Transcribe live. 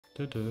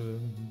2-2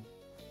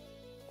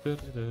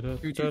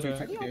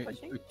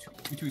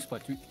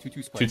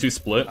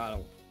 split.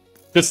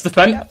 Just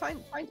defend. Yeah,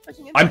 fine,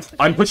 pushing in,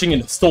 I'm pushing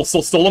in. Stall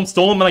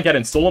him when I get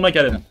in. Stall him when I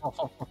get in.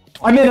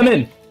 I'm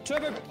in.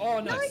 Turbo. Oh,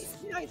 nice.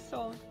 Nice,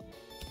 Soul.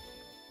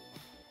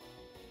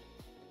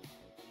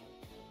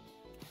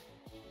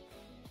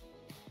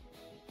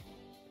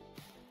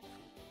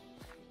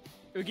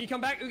 Oogie, come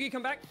back. Oogie,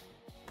 come back.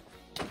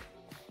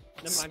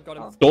 Never mind, got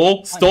him.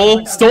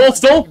 Stall.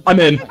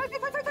 I'm in.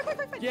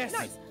 Yes.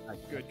 Nice.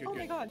 Good. Oh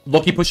my god.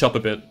 Loki, push up a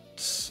bit.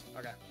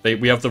 Okay.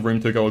 We have the room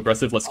to go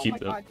aggressive. Let's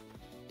keep it.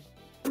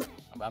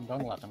 I'm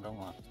going left.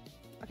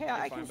 Okay,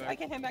 I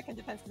can hit back in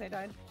defense because I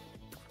died.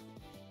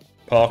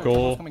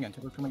 Parkour. Coming in.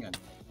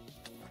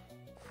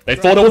 They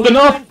thought it was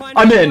enough.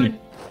 I'm in.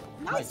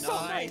 Nice.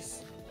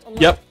 Nice.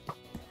 Yep.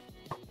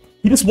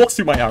 He just walks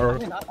through my arrow.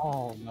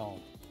 Oh no.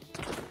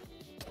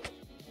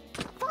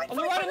 On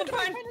the right.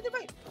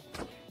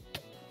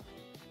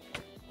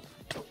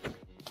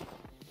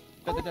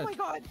 Oh my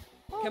god.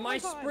 Can my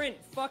sprint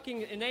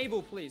fucking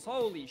enable, please?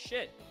 Holy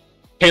shit.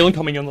 Kalen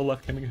coming in the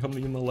left. Coming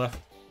in the left.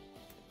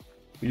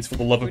 Please, for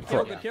the love of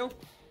Christ. Good kill.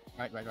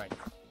 Right.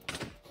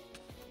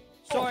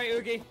 Sorry,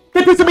 Oogie.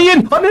 They're putting me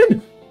in. I'm in.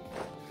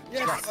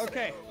 Yes.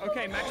 Okay.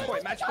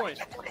 Match point.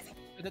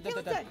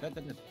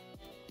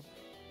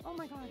 Oh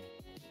my god.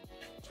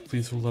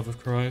 Please, for the love of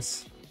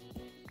Christ.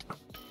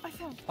 I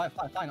fell.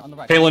 Fine, on the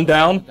right. Kalen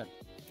down.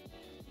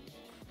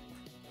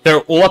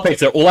 They're all at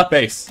base.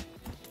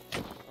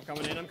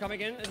 I'm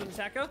coming in as an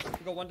attacker.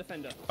 We've got one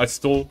defender. I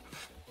stole.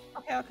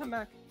 Okay, I'll come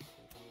back.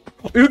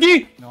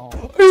 Oogie! No.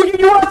 Oogie,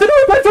 you have to do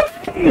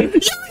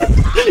it!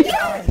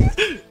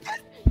 Yes!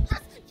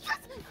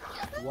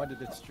 What a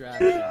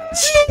distraction.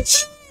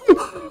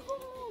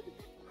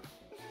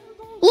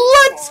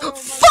 Let's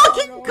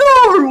fucking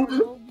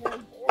go!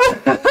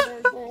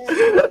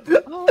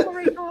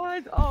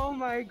 Oh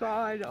my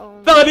god.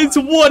 That is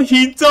what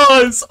he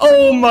does!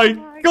 Oh my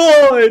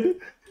god!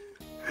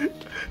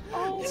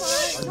 Oh my god.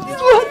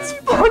 Let's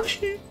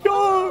fucking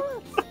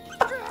go!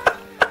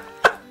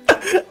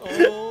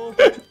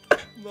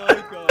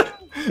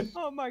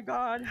 Oh my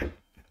god.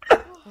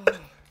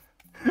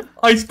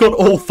 I got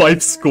all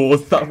 5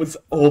 scores. That was,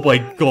 oh my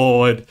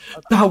god.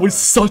 That was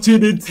such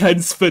an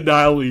intense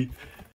finale.